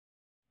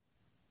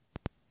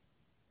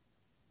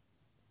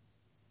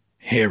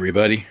Hey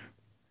everybody,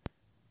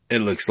 it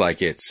looks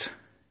like it's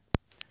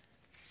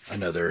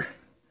another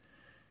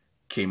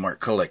Kmart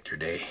Collector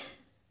Day.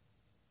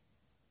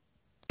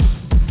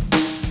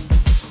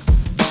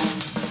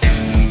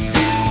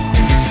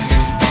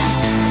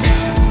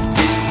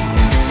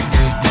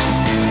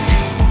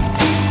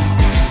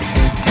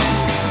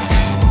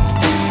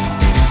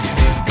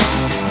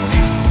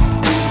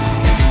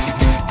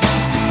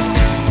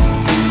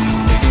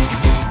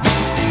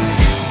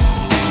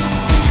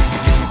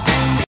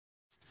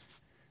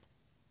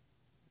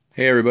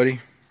 Hey everybody,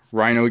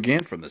 Rhino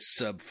again from the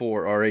Sub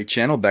 4 RA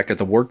channel, back at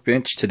the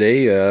workbench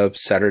today.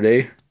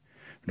 Saturday,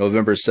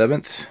 November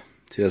 7th,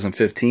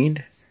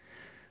 2015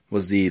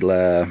 was the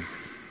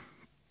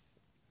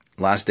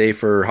last day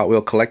for Hot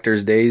Wheel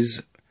Collectors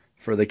Days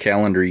for the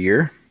calendar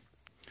year.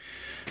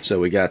 So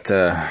we got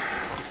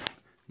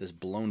this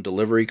blown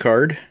delivery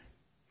card.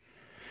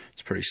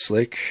 It's pretty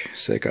sick.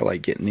 I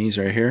like getting these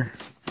right here.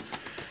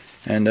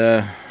 And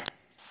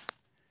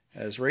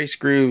as Race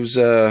Grooves,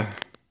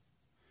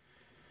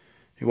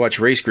 you watch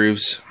Race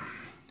Grooves,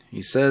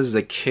 he says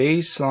the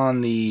case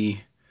code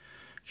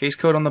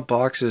on the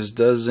boxes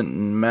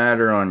doesn't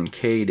matter on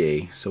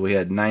KDay. So we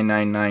had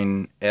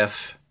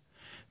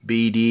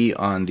 999FBD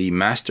on the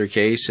master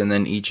case, and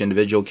then each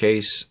individual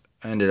case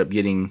I ended up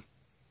getting,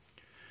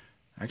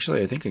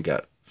 actually I think I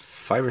got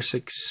 5 or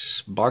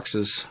 6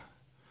 boxes.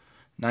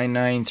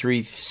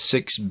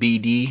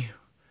 9936BD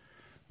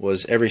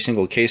was every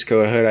single case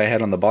code I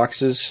had on the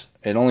boxes.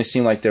 It only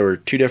seemed like there were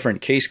 2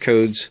 different case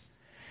codes.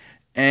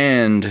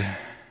 And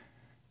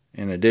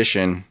in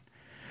addition,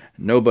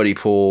 nobody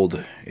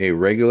pulled a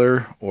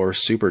regular or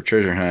super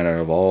treasure hunt out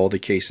of all the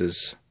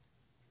cases.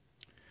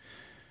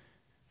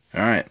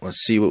 Alright, let's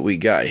see what we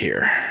got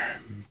here.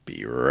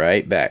 Be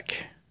right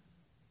back.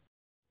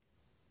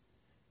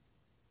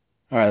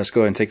 Alright, let's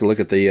go ahead and take a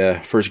look at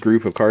the first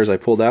group of cars I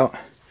pulled out.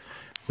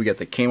 We got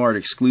the Kmart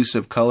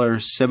exclusive color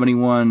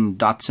 71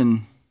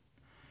 Datsun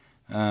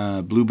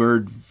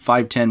Bluebird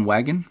 510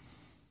 wagon.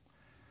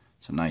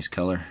 It's a nice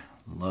color.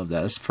 Love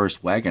that. That's the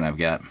first wagon I've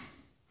got.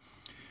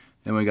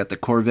 Then we got the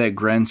Corvette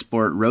Grand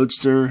Sport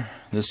Roadster.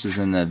 This is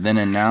in the Then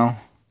and Now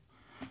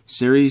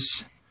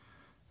series.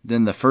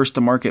 Then the first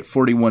to market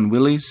 41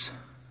 Willys.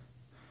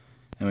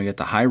 Then we got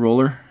the High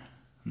Roller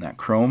and that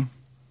chrome.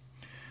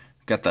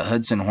 Got the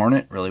Hudson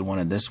Hornet. Really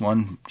wanted this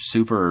one.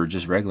 Super or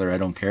just regular, I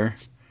don't care.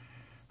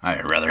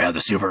 I'd rather have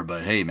the Super,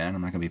 but hey man,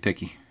 I'm not going to be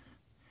picky.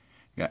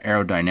 Got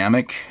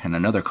Aerodynamic, and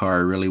another car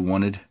I really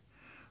wanted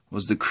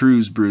was the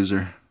Cruise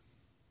Bruiser.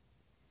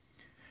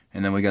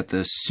 And then we got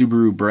the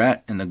Subaru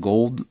Brat in the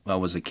gold. That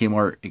was a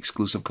Kmart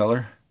exclusive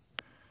color.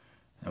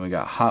 And we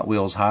got Hot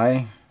Wheels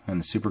High in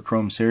the Super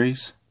Chrome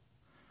series.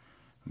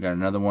 We got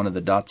another one of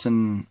the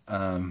Datsun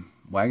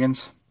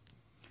wagons.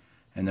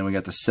 And then we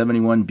got the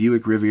 71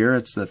 Buick Riviera.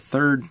 It's the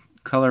third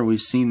color we've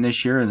seen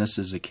this year, and this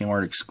is a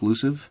Kmart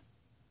exclusive.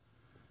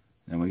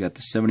 Then we got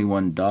the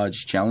 71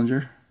 Dodge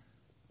Challenger.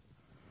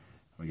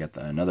 We got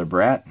another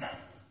Brat.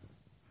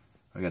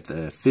 We got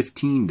the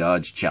 15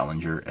 Dodge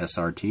Challenger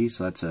SRT.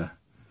 So that's a...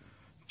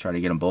 Try to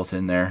get them both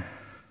in there.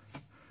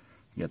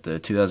 We got the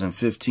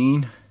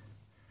 2015,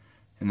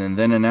 and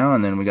then and Now,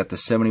 and then we got the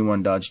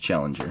 71 Dodge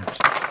Challenger.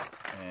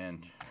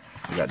 And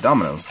we got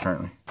Domino's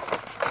apparently.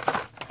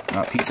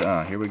 Not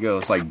pizza. Here we go.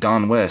 It's like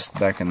Don West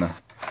back in the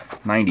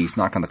 90s,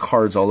 knocking the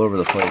cards all over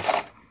the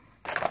place.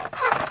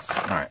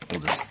 Alright,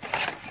 we'll just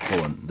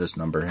pull in this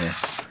number here.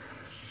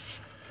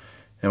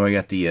 Then we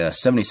got the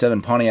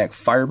 77 Pontiac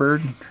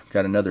Firebird.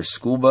 Got another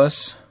school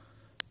bus.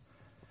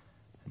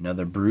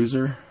 Another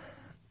Bruiser.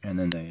 And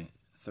then the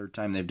third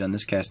time they've done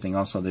this casting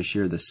also this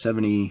year, the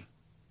 70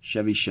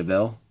 Chevy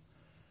Chevelle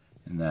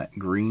in that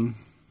green,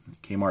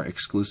 Kmart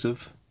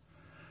exclusive.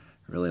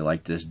 Really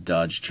like this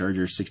Dodge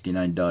Charger,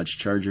 69 Dodge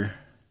Charger,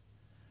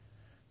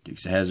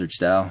 Dukes of Hazzard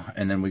style.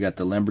 And then we got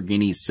the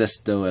Lamborghini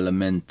Sesto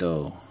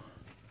Elemento.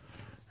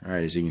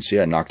 Alright, as you can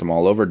see, I knocked them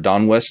all over,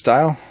 Don West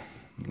style.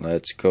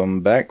 Let's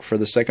come back for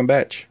the second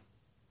batch.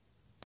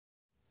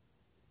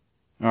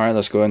 Alright,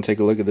 let's go ahead and take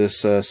a look at this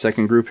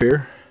second group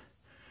here.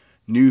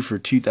 New for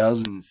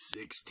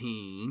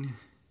 2016.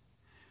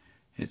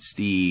 It's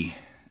the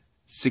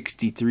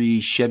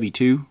 63 Chevy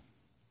 2.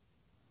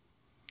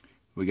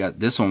 We got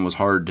this one was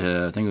hard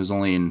to, I think it was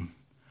only in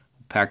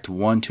packed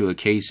 1 to a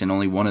case, and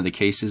only one of the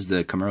cases,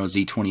 the Camaro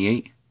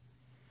Z28.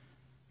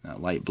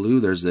 That light blue.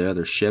 There's the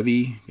other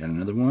Chevy. Got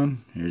another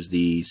one. Here's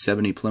the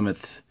 70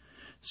 Plymouth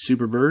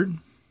Superbird.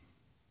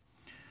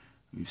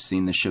 We've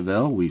seen the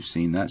Chevelle. We've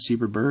seen that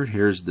Superbird.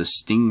 Here's the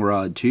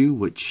Stingrod 2,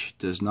 which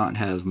does not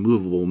have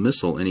movable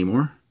missile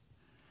anymore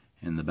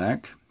in the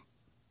back.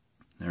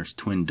 There's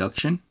Twin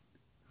Duction.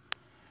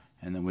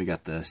 And then we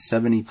got the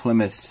 70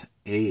 Plymouth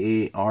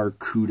AAR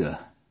CUDA,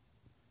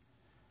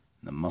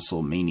 the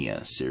Muscle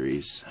Mania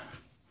series.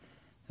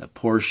 The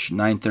Porsche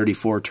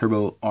 934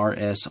 Turbo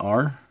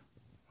RSR.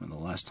 One of the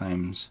last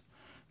times...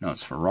 No,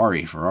 it's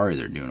Ferrari. Ferrari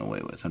they're doing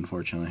away with,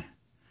 unfortunately.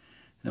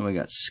 Then we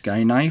got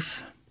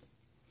Skyknife.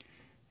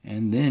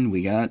 And then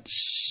we got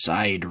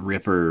Side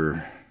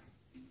Ripper.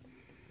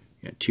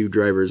 Got 2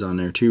 drivers on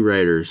there, 2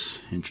 riders.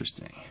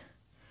 Interesting.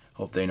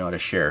 Hope they know how to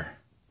share.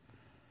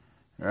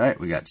 Alright,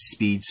 we got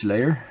Speed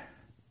Slayer.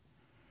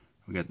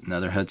 We got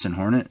another Hudson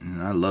Hornet,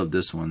 and I love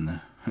this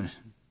one.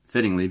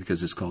 Fittingly,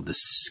 because it's called the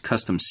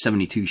Custom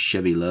 72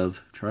 Chevy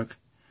Love truck.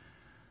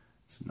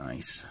 It's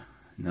nice.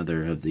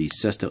 Another of the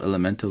Sesto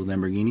Elemento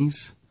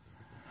Lamborghinis.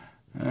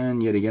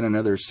 And yet again,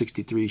 another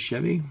 63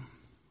 Chevy.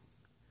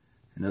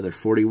 Another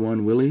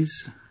 41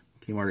 Willys,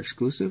 Kmart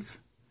exclusive.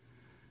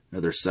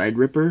 Another Side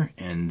Ripper,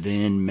 and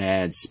then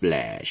Mad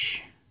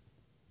Splash.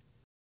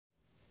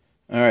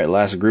 Alright,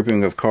 last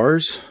grouping of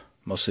cars.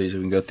 Most of these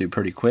we can go through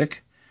pretty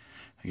quick.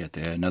 I got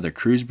another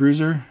Cruise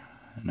Bruiser,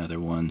 another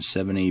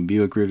 170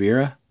 Buick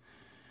Riviera.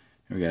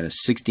 We got a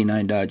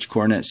 69 Dodge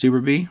Coronet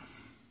Super B.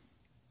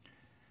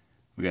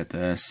 We got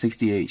the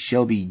 68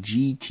 Shelby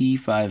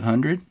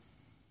GT500,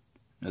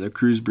 another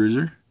Cruise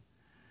Bruiser,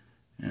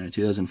 and a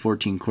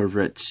 2014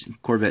 Corvette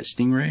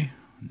Stingray,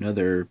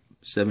 another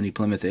 70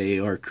 Plymouth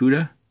AAR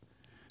Cuda,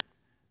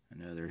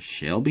 another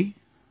Shelby,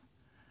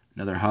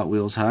 another Hot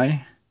Wheels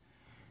High,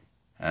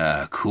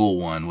 a cool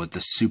one with the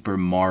Super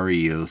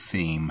Mario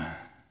theme.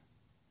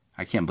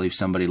 I can't believe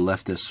somebody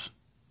left this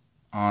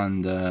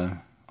on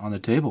the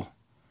table.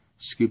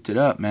 Scooped it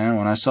up, man,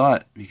 when I saw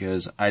it,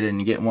 because I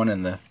didn't get one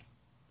in the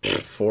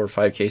 4 or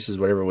 5 cases,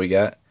 whatever we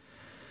got.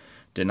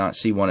 Did not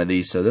see one of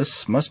these, so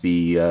this must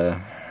be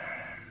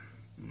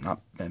not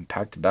been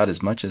packed about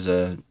as much as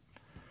a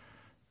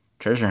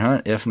treasure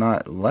hunt, if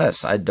not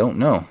less. I don't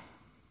know,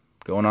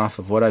 going off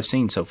of what I've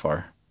seen so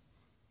far.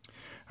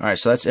 Alright,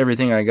 so that's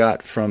everything I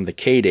got from the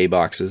KDay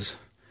boxes.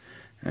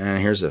 And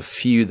here's a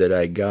few that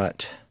I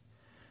got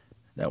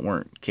that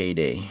weren't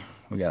KDay.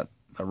 We got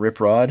a Rip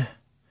Rod,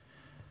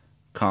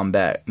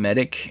 Combat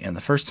Medic, and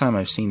the first time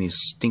I've seen these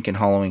stinking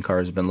Halloween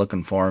cars, I've been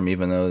looking for them,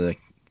 even though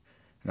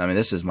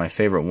this is my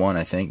favorite one,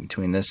 I think,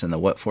 between this and the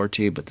What For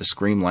Tube, but the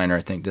Screamliner,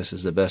 I think this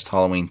is the best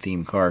Halloween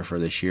themed car for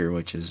this year,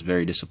 which is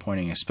very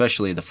disappointing,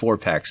 especially the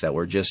 4-packs that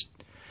were just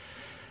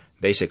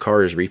basic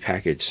cars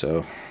repackaged.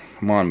 So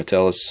come on,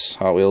 Mattel,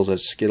 Hot Wheels,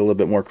 let's get a little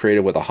bit more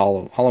creative with the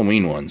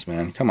Halloween ones,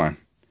 man. Come on.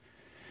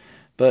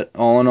 But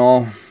all in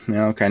all, you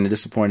know, kind of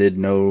disappointed.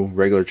 No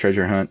regular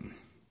treasure hunt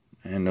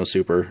and no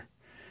super.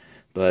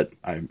 But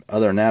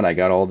other than that, I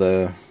got all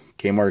the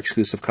Kmart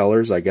exclusive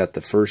colors. I got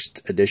the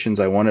first editions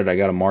I wanted. I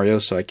got a Mario,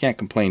 so I can't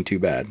complain too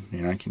bad.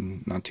 You know,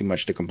 not too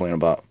much to complain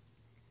about.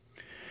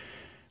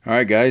 All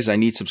right, guys, I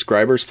need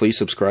subscribers. Please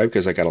subscribe,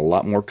 because I got a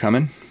lot more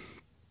coming.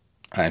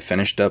 I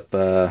finished up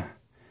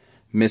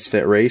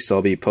Misfit race.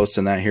 I'll be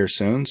posting that here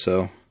soon,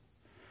 so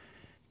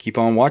keep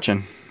on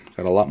watching.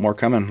 Got a lot more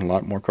coming. A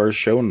lot more cars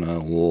showing. A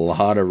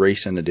lot of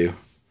racing to do.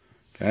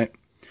 Okay,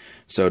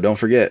 so don't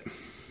forget.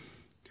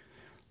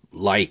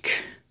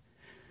 Like,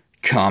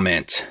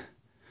 comment,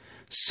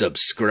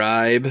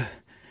 subscribe,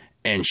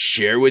 and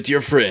share with your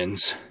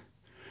friends.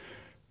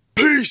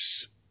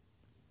 Peace!